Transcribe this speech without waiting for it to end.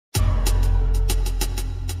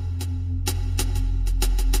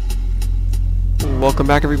Welcome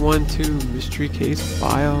back everyone to Mystery Case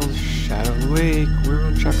Files Shadow Lake. We're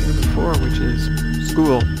on chapter number 4, which is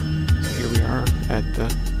school. So here we are at the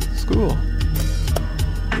school.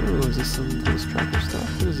 Oh, is this some voice tracker stuff?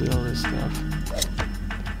 What is all this stuff?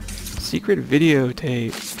 Secret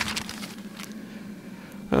videotape.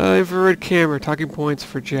 Infrared camera, talking points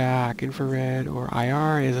for Jack. Infrared or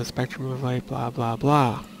IR is a spectrum of light, blah blah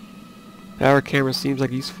blah. The IR camera seems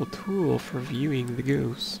like a useful tool for viewing the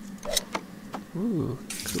ghosts. Ooh,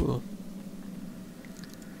 cool.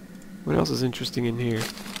 What else is interesting in here?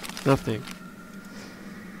 Nothing.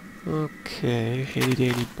 Okay, handy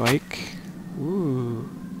dandy bike. Ooh.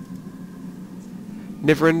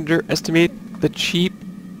 Never underestimate the cheap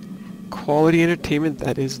quality entertainment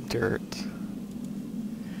that is dirt.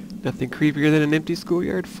 Nothing creepier than an empty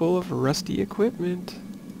schoolyard full of rusty equipment.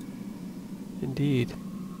 Indeed.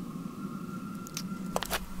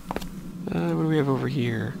 What do we have over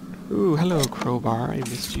here? Ooh, hello crowbar, I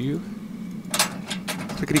missed you.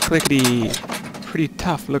 Clickety clickety. Pretty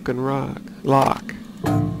tough looking lock.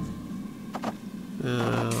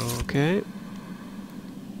 Okay.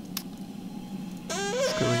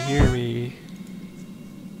 Let's go in here maybe.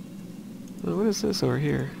 Oh, what is this over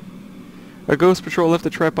here? A ghost patrol left the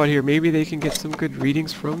tripod here. Maybe they can get some good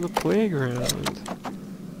readings from the playground.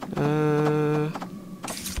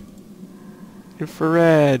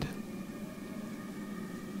 Infrared.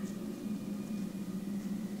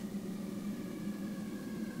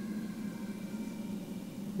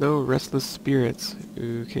 No restless spirits.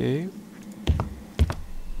 Okay.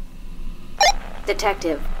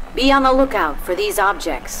 Detective, be on the lookout for these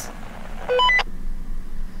objects.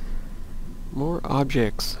 More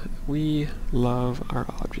objects. We love our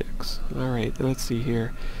objects. Alright, let's see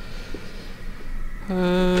here.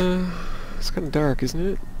 It's kind of dark, isn't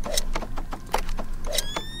it?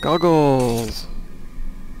 Goggles!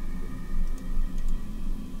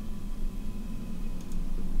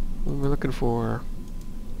 What am I looking for?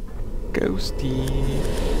 Ghosty.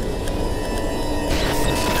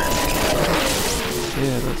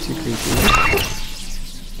 Yeah, not too creepy.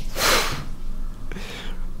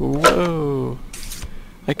 Whoa!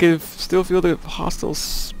 I can still feel the hostile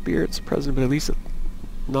spirits present, but at least it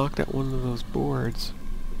knocked out one of those boards.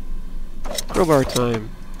 Crowbar time.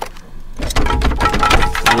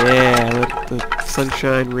 Yeah, let the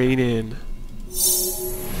sunshine rain in.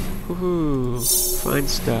 Woohoo! Fine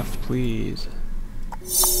stuff, please.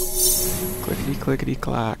 Clickety clickety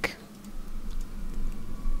clack.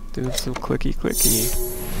 Doing some clicky clicky.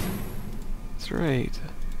 That's right.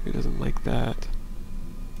 Who doesn't like that?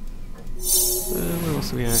 What else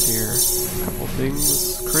do we have here? A couple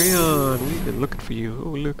things. Crayon! We've been looking for you. Oh,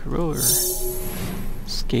 look, a roller.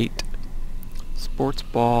 Skate. Sports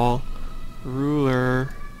ball.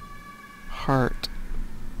 Ruler. Heart.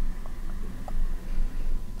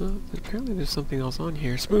 Oh, apparently there's something else on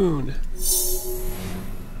here. Spoon!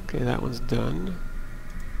 Okay, that one's done.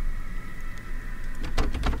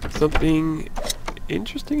 Something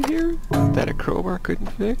interesting here that a crowbar couldn't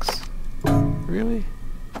fix? Really?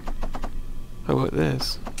 How about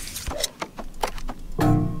this?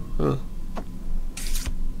 Huh.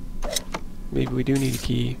 Maybe we do need a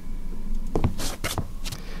key.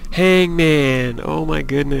 Hangman! Oh my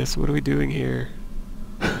goodness, what are we doing here?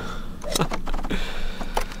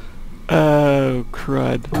 Oh,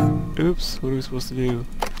 crud. Oops, what are we supposed to do?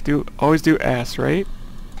 Always do S, right?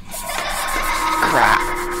 Crap!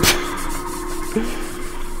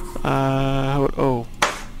 How about O?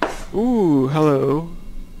 Ooh, hello.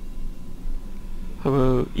 How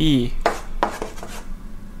about E?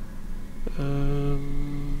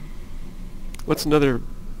 What's another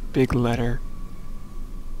big letter?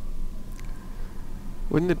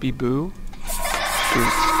 Wouldn't it be Boo?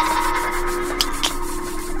 Shoot.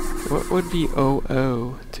 What would be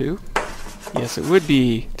OO? 2? Yes, it would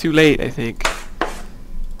be. Too late, I think.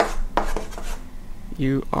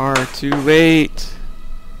 You are too late.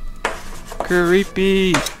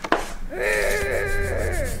 Creepy.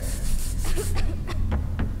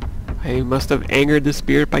 I must have angered the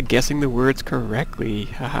spirit by guessing the words correctly.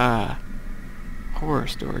 Haha. Horror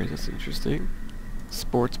stories, that's interesting.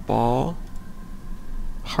 Sports ball.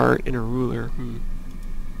 Heart and a ruler.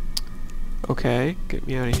 Okay, get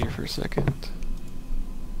me out of here for a second.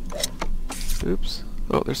 Oops.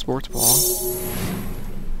 Oh, there's sports ball.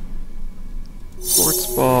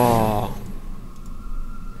 Sports ball.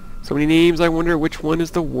 So many names, I wonder which one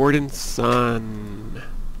is the warden's son.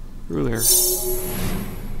 Ruler.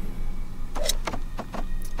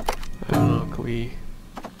 I don't know, can we...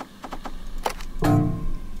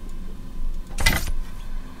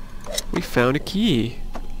 We found a key.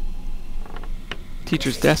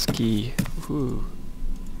 Teacher's desk key. Ooh.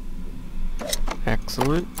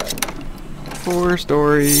 Excellent. 4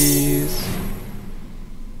 stories.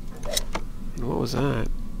 And what was that?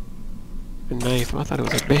 A knife. I thought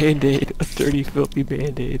it was a band-aid. A dirty, filthy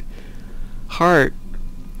band-aid. Heart.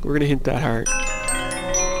 We're gonna hint that heart.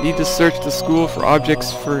 Need to search the school for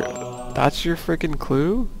objects for... That's your frickin'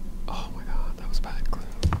 clue? Oh my god, that was a bad clue.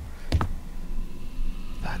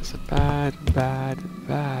 That is a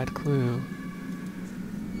bad clue.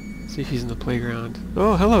 Let's see if he's in the playground.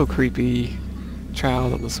 Oh, hello, creepy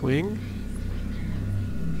child on the swing.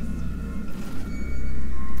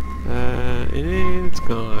 And it's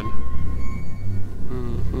gone.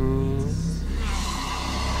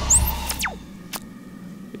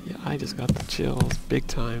 Yeah, I just got the chills, big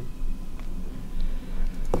time.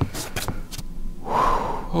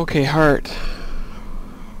 Okay, heart.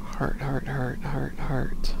 Heart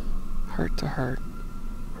to heart.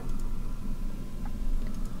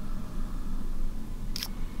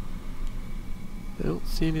 I don't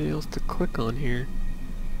see anything else to click on here.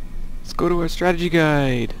 Let's go to our strategy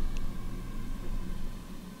guide.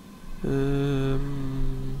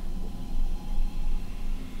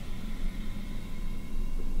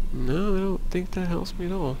 No, I don't think that helps me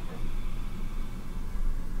at all.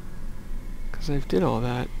 Because I've did all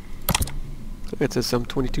that. It says some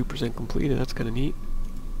 22% completed. That's kind of neat.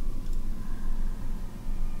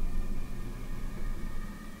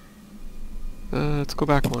 Let's go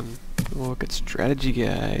back one. We'll look at strategy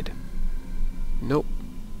guide. Nope.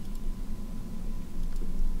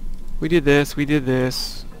 We did this.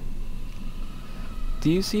 Do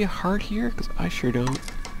you see a heart here? Because I sure don't.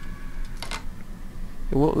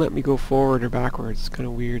 It won't let me go forward or backwards. It's kind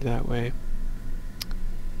of weird that way.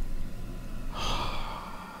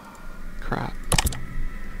 Crap.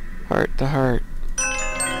 Heart to heart.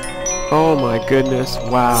 Oh my goodness,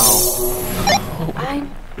 wow. I'm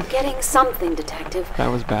getting something, Detective. That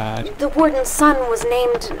was bad. The warden's son was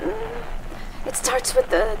named... it starts with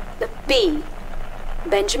the B.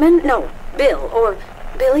 Benjamin? No, Bill. Or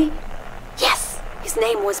Billy? Yes, his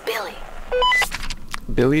name was Billy.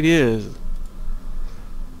 Billy it is.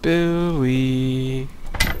 Billy.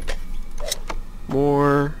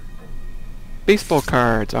 More baseball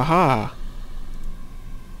cards. Aha.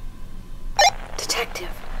 Detective,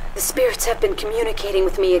 the spirits have been communicating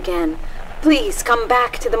with me again. Please come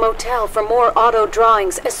back to the motel for more auto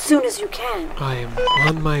drawings as soon as you can. I am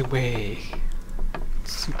on my way.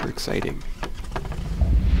 It's super exciting.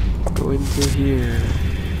 Go into here.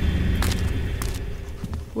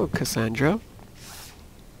 Hello, Cassandra.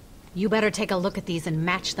 You better take a look at these and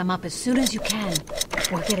match them up as soon as you can.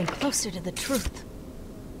 We're getting closer to the truth.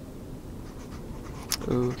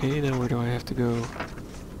 Okay, now where do I have to go?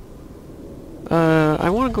 I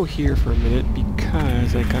want to go here for a minute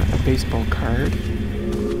because I got a baseball card.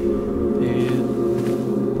 And...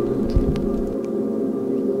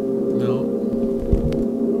 no.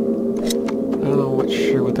 I don't know what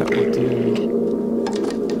that will do.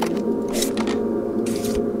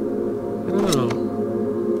 I don't know.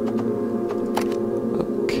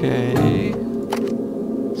 Okay.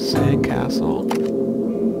 Sandcastle.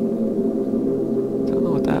 Don't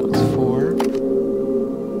know what that was for.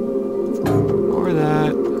 Or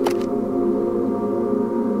that.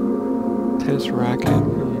 Tennis racket.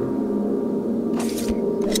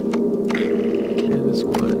 And this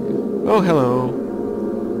one. Oh, hello.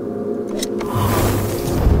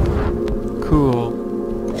 Cool.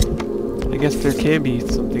 I guess there can be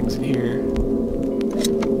some things in here.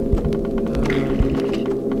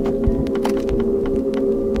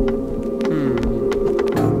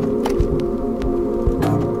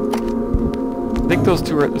 I think those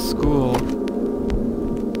two are at the school.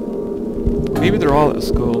 Maybe they're all at the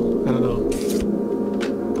school. I don't know.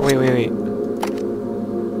 Wait.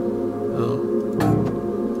 Oh.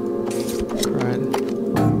 Crud.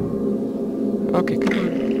 Okay, come on.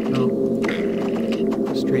 No.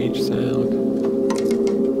 Strange sound.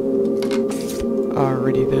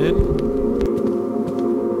 Alrighty then.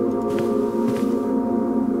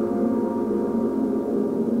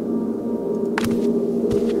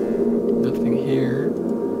 Nothing here.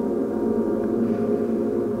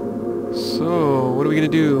 So, what are we gonna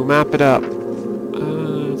do? Map it up.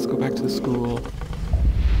 Let's go back to the school.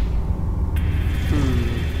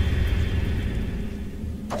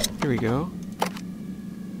 Here we go.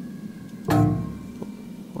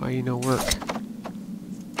 Why no work?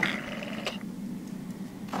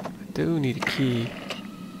 I do need a key.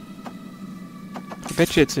 I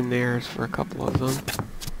bet you it's in there for a couple of them.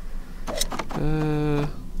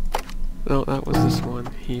 No, that was this one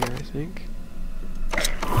here, I think.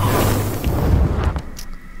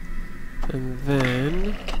 And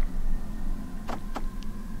then...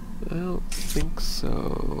 I don't think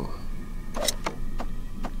so.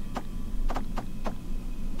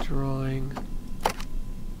 Drawing.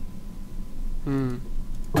 I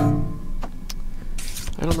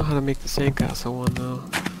don't know how to make the sandcastle one though.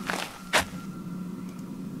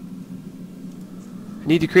 I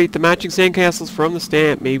need to create the matching sandcastles from the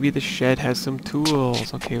stamp. Maybe the shed has some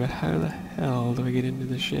tools. Okay, but how the hell do I get into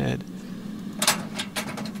the shed?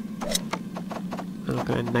 I'm not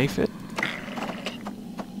gonna knife it.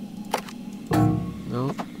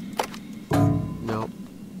 Nope. Nope.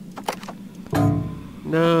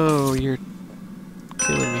 No, you're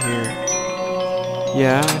killing me here.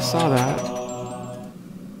 Yeah, I saw that.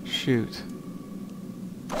 Shoot.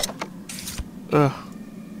 Ugh.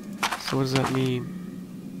 So what does that mean?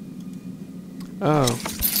 Oh.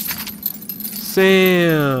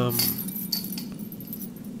 Sam!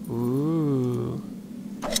 Ooh.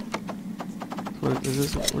 What, does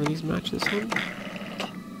this, one of these match this one?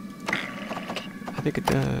 I think it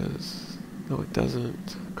does. No, it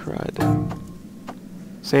doesn't. Crud.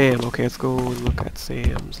 Sam. Okay, let's go and look at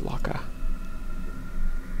Sam's locker.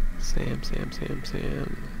 Sam.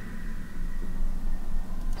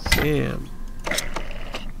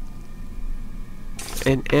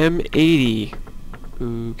 An M80.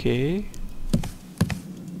 Okay.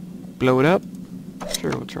 Blow it up?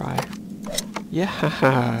 Sure, we'll try. Yeah,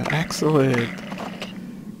 excellent.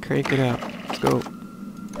 Crank it up. Let's go.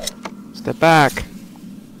 Step back.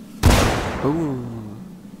 Boom.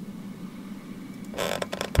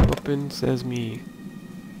 Open sesame.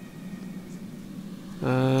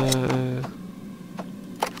 No,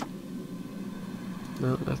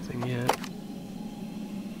 nothing yet.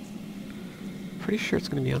 Pretty sure it's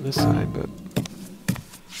going to be on this side, but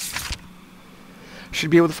should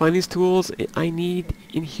be able to find these tools I need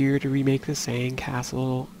in here to remake the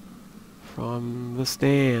sandcastle from the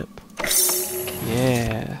stamp.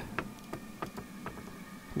 Yeah.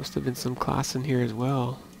 Must have been some class in here as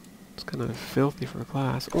well. It's kind of filthy for a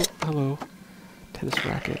class. Oh, hello. Tennis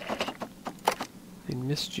racket. I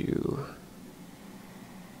missed you.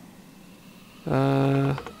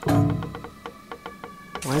 Why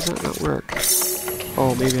does that not work?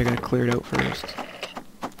 Oh, maybe I gotta clear it out first.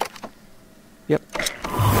 Yep.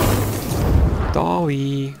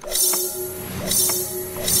 Dolly!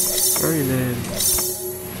 Sorry then.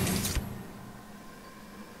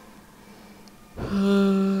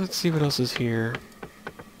 Let's see what else is here.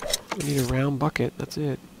 I need a round bucket, that's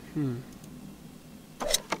it.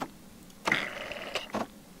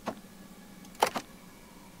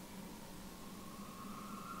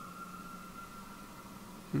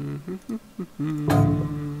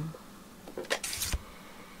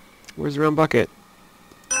 Where's the round bucket?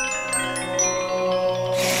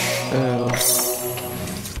 Oh.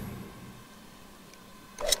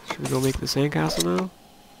 Should we go make the sandcastle now?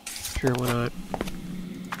 Sure, why not?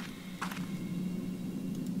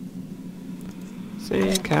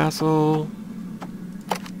 Sandcastle.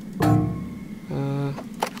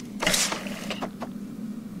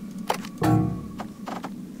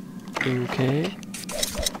 Okay.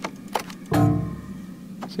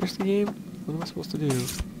 Seriously, game? What am I supposed to do?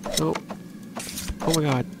 Nope. Oh my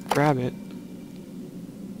god, grab it.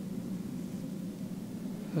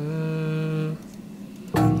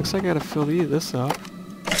 Looks like I gotta fill this up.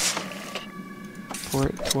 Pour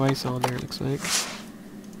it twice on there, looks like.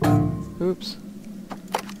 Oops.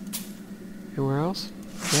 Anywhere else?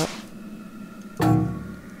 Yep.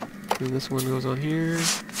 And this one goes on here.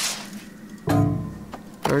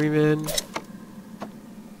 Army men.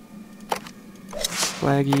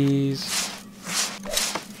 Flaggies. Is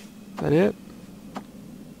that it?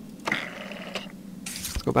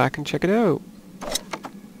 Let's go back and check it out.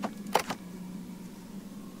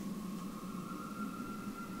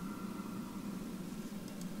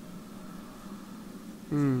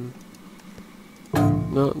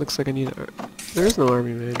 No, it looks like I need... There is no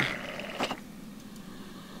army man.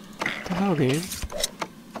 What the hell, game?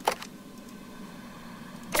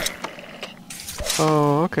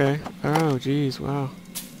 Oh, okay. Oh, geez, wow.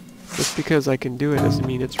 Just because I can do it doesn't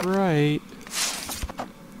mean it's right.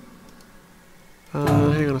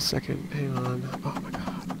 Hang on a second. Hang on. Oh my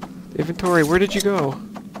god. Inventory, where did you go?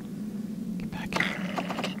 Get back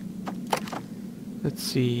here. Let's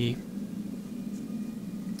see.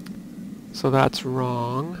 So that's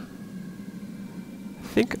wrong.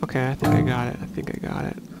 Okay, I think I got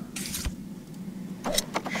it.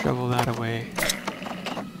 Shovel that away.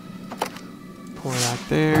 Pour that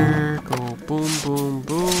there. Go boom, boom,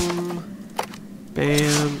 boom.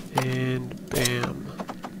 Bam, and bam.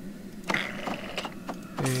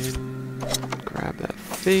 And grab that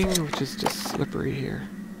thing, which is just slippery here.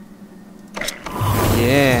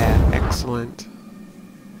 Yeah, Excellent.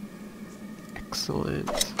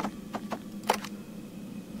 Excellent.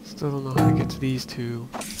 Still don't know how to get to these two.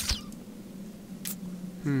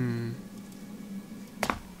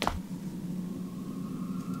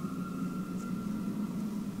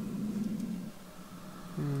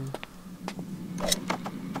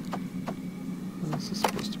 This is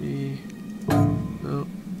supposed to be... No.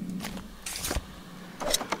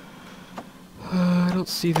 I don't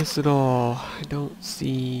see this at all. I don't see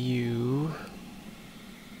you.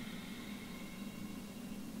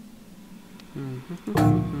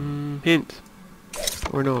 Hint.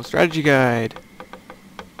 Or no, strategy guide.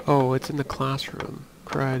 Oh, it's in the classroom.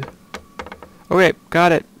 Crud. Okay,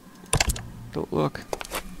 got it. Don't look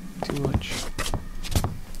too much.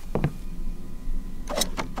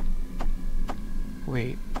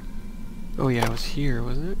 Wait. Oh yeah, it was here,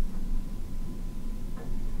 wasn't it?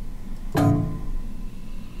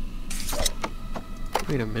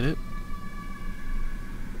 Wait a minute.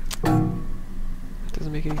 That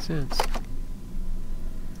doesn't make any sense.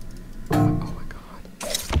 Oh my god.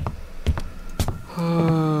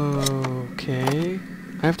 Okay.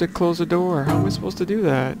 I have to close the door. How am I supposed to do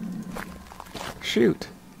that? Shoot.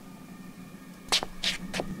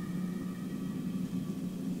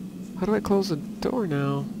 How do I close the door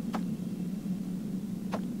now?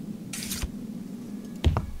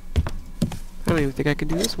 I don't even think I can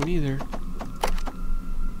do this one either.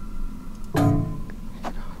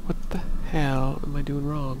 What the hell am I doing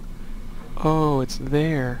wrong? Oh, it's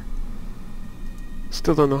there.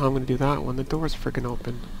 Still don't know how I'm going to do that one. The door's freaking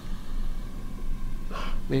open.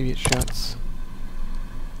 Maybe it shuts.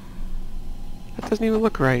 That doesn't even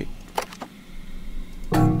look right.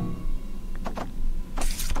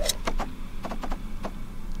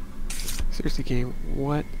 Seriously, game,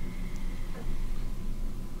 what?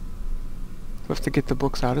 Do I have to get the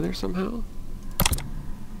books out of there somehow?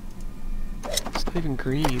 It's not even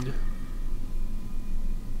green.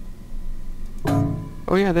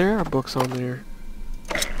 Oh yeah, there are books on there.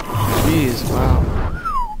 Jeez, wow.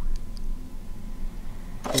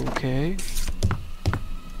 Okay.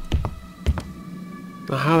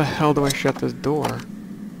 Now how the hell do I shut this door?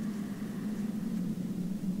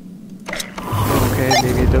 Okay,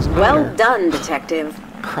 maybe it doesn't matter. Well done, Detective.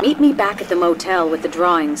 Crap. Meet me back at the motel with the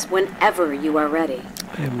drawings whenever you are ready.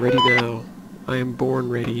 I am ready now. I am born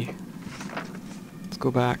ready. Let's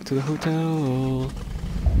go back to the hotel.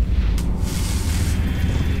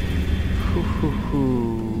 Hoo hoo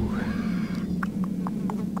hoo.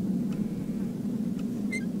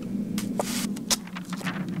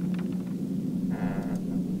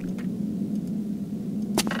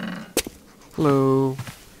 Hello.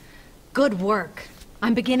 Good work.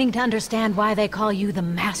 I'm beginning to understand why they call you the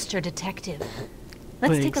Master Detective.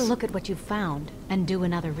 Let's take a Thanks. look at what you found and do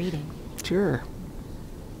another reading. Sure.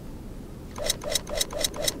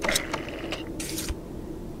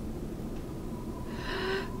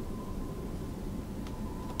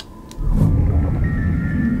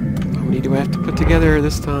 How many do I have to put together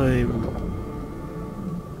this time?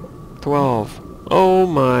 12. Oh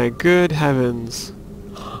my good heavens.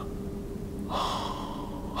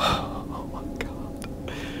 Oh my god.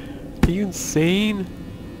 Are you insane?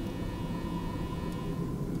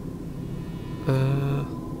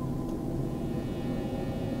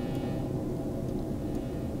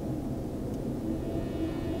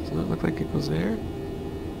 Doesn't that look like it goes there?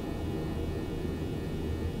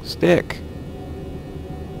 Stick.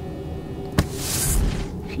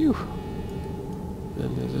 Phew.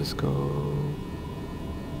 Then does this go?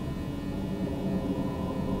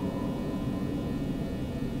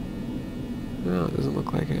 No, it doesn't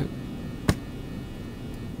look like it.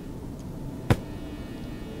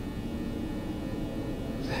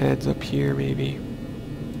 Head's up here, maybe.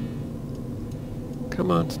 Come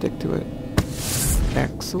on, stick to it.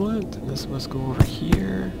 Excellent. And this must go over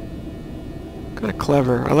here. Kind of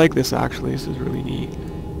clever. I like this, actually. This is really neat.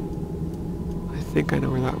 I think I know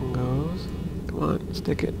where that one goes. Come on,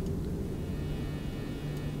 stick it.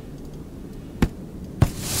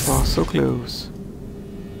 Oh, so close.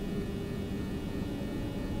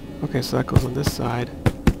 Okay, so that goes on this side.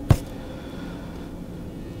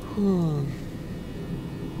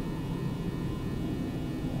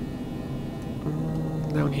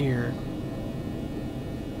 Down here.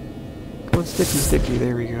 Come on, sticky, sticky.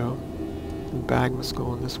 There we go. The bag must go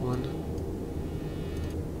on this one.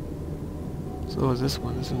 So is this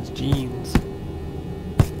one. This one's jeans.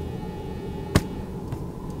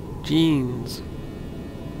 Jeans.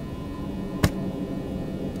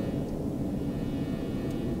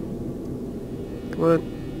 Come on.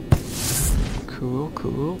 Cool,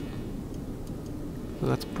 cool. So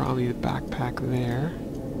that's probably the backpack there.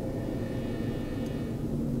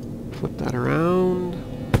 flip that around.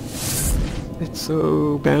 It's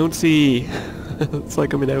so bouncy. It's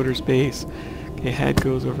like I'm in outer space. Okay, head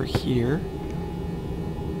goes over here.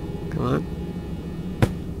 Come on.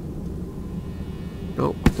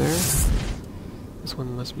 Nope, there. This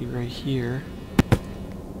one must be right here.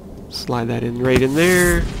 Slide that in right in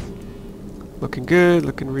there. Looking good,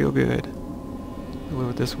 looking real good. And what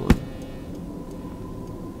about this one?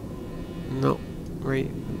 Nope, right.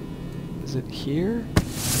 Is it here?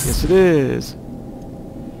 Yes, it is.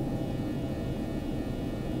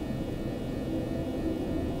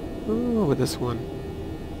 Oh, with this one.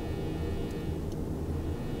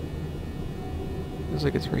 Looks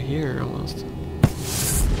like it's right here, almost.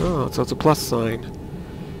 Oh, so it's a plus sign.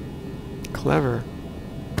 Clever.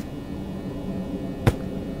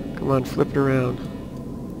 Come on, flip it around.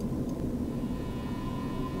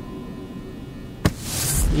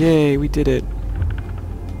 Yay, we did it.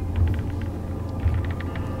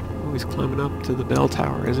 Oh, he's climbing up to the bell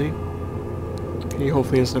tower, is he? He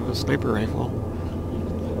hopefully doesn't have a sniper rifle.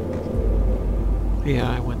 Yeah,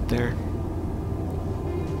 I went there.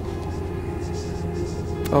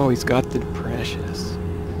 Oh, he's got the precious.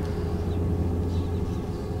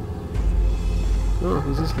 Oh,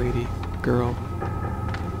 who's this lady? Girl.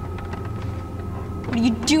 What are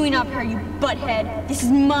you doing up here, you butthead? This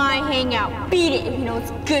is my hangout. Beat it if you know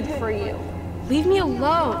it's good for you. Leave me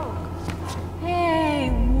alone. Hey,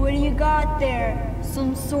 what do you got there?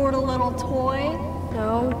 Some sort of little toy?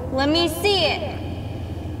 No. Let me see it.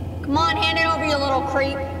 Come on, hand it over, you little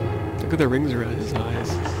creep. Look at the rings around his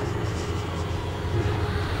eyes.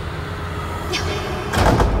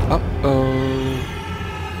 Uh-oh.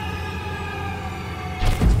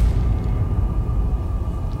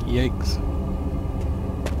 Yikes.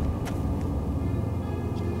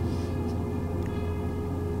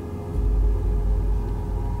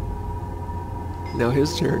 Now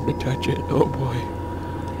his turn to touch it. Oh boy.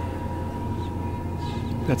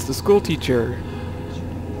 That's the school teacher.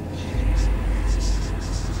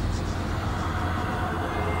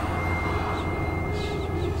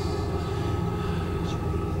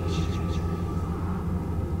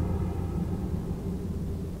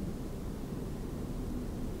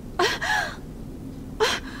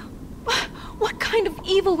 What kind of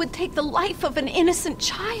evil would take the life of an innocent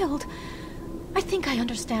child? I think I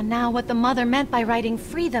understand now what the mother meant by writing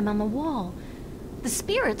 "free them" on the wall. The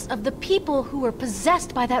spirits of the people who were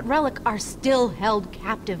possessed by that relic are still held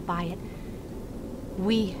captive by it.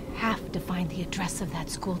 We have to find the address of that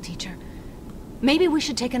school teacher. Maybe we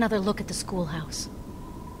should take another look at the schoolhouse.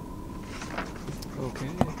 Okay.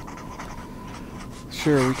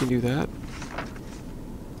 Sure, we can do that.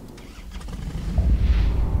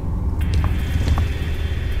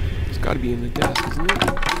 It's gotta be in the desk, isn't it?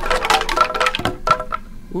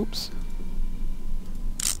 Oops.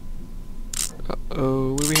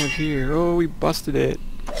 Uh-oh, what do we have here? Oh, we busted it.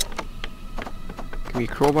 Can we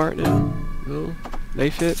crowbar it now? No?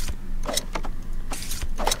 Knife it?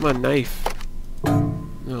 Come on, knife.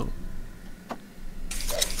 No.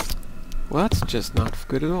 Well, that's just not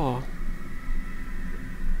good at all.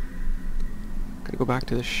 Gotta go back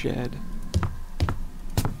to the shed.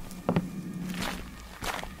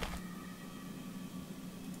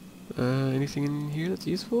 Anything in here that's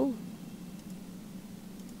useful?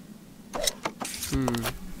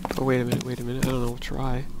 Oh, wait a minute, I don't know, we'll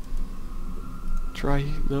try.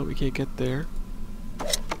 No, we can't get there.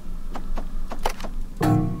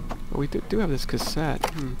 Oh, we do have this cassette.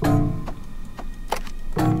 You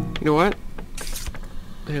know what?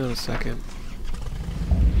 Hang on a second.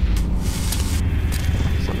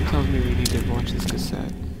 Something tells me we need to watch this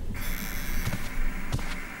cassette.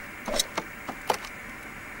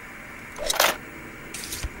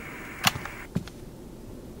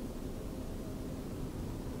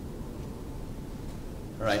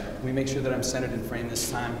 Alright, can we make sure that I'm centered and framed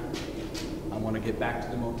this time? I want to get back to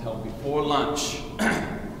the motel before lunch.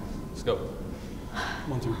 Let's go.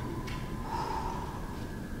 1, 2.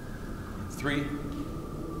 3,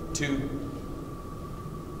 2.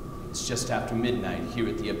 It's just after midnight here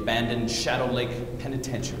at the abandoned Shadow Lake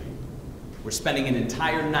Penitentiary. We're spending an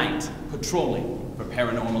entire night patrolling for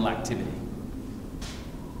paranormal activity.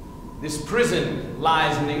 This prison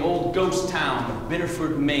lies in the old ghost town of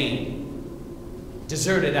Bitterford, Maine.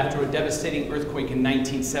 Deserted after a devastating earthquake in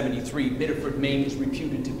 1973, Bitterford, Maine is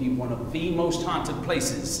reputed to be one of the most haunted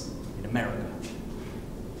places in America.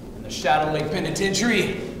 And the Shadow Lake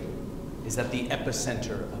Penitentiary is at the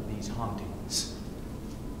epicenter of these hauntings.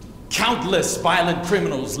 Countless violent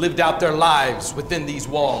criminals lived out their lives within these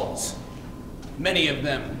walls, many of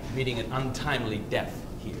them meeting an untimely death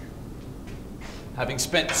here. Having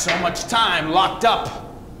spent so much time locked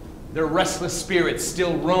up, Their restless spirits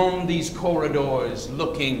still roam these corridors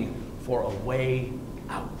looking for a way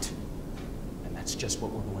out. And that's just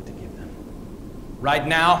what we're going to give them. Right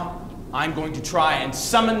now, I'm going to try and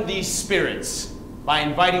summon these spirits by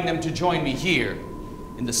inviting them to join me here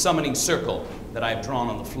in the summoning circle that I have drawn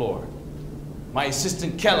on the floor. My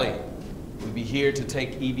assistant Kelly will be here to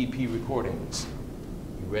take EVP recordings.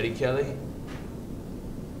 You ready, Kelly?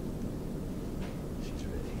 She's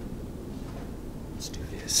ready. Let's do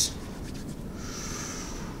this.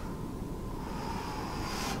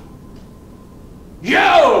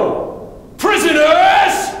 Yo!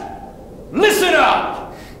 Prisoners! Listen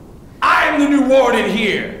up! I am the new warden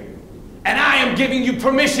here, and I am giving you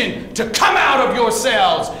permission to come out of your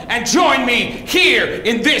cells and join me here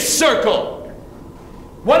in this circle.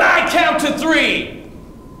 When I count to 3,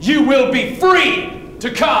 you will be free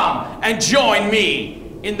to come and join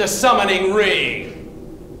me in the summoning ring.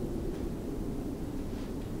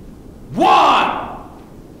 1,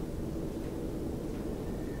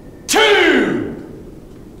 2,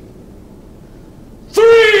 3!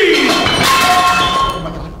 Oh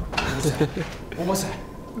my God. What was that? What was that?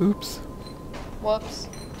 Oops. Whoops.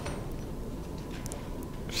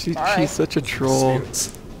 She's such a troll.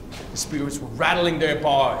 The spirits were rattling their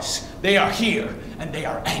bars. They are here, and they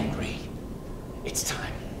are angry. It's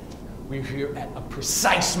time. We're here at a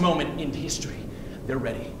precise moment in history. They're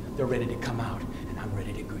ready. They're ready to come out, and I'm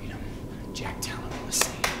ready to greet them. Jack Talon on the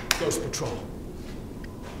scene. Ghost Patrol.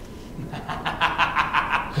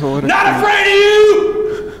 Not afraid of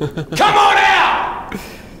you! Come on out!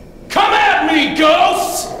 Come at me,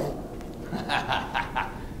 ghosts!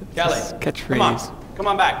 Kelly, catchphrase. Come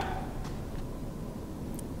on back.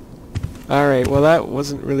 Alright, well that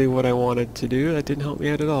wasn't really what I wanted to do. That didn't help me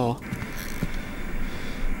out at all.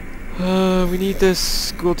 We need this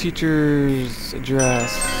school teacher's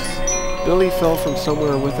address. Billy fell from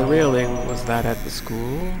somewhere with a railing. Was that at the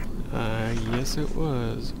school? Yes it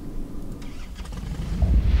was.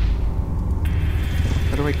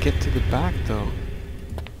 How do I get to the back though?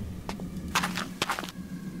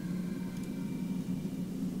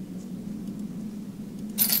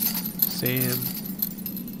 Sam.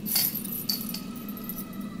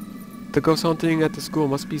 The ghost hunting at the school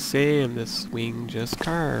must be Sam. This wing just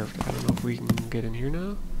carved. I don't know if we can get in here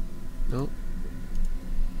now. Nope.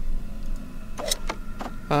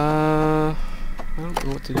 I don't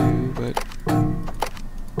know what to do, but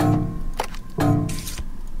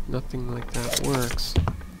nothing like that works.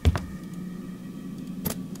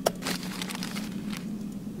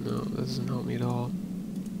 No, that doesn't help me at all.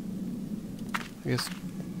 I guess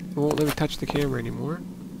it won't let me touch the camera anymore.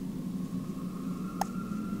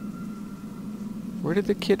 Where did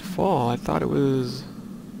the kid fall? I thought it was...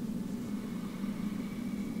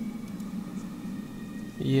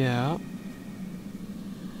 Yeah.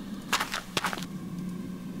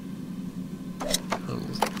 Oh,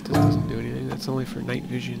 this doesn't do anything. That's only for night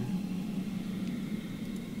vision.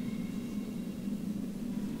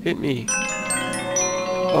 Hit me.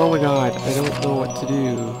 Oh my God, I don't know what to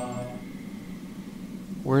do.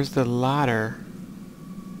 Where's the ladder?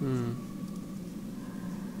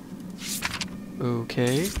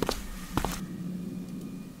 Okay.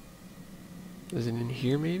 Is it in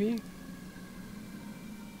here maybe?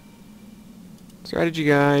 Strategy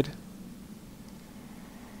guide.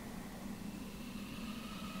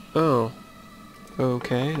 Oh.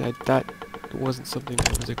 Okay, that wasn't something I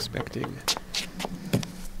was expecting.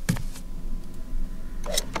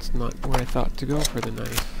 It's not where I thought to go for the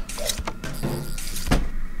knife.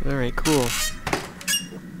 Alright, cool.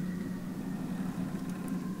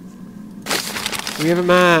 We have a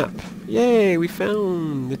map! Yay! We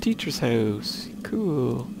found the teacher's house!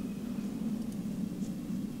 Cool.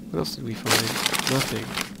 What else did we find? Nothing.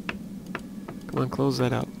 Come on, close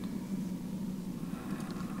that up.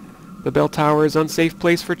 The bell tower is an unsafe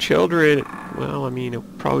place for children! Well, I mean,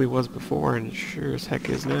 it probably was before, and it sure as heck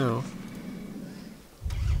is now.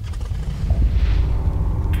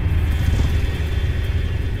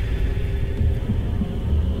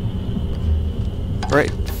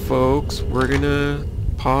 Alright, folks, we're gonna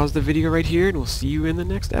pause the video right here, and we'll see you in the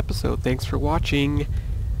next episode. Thanks for watching.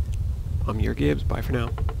 I'm YourGibs. Bye for now.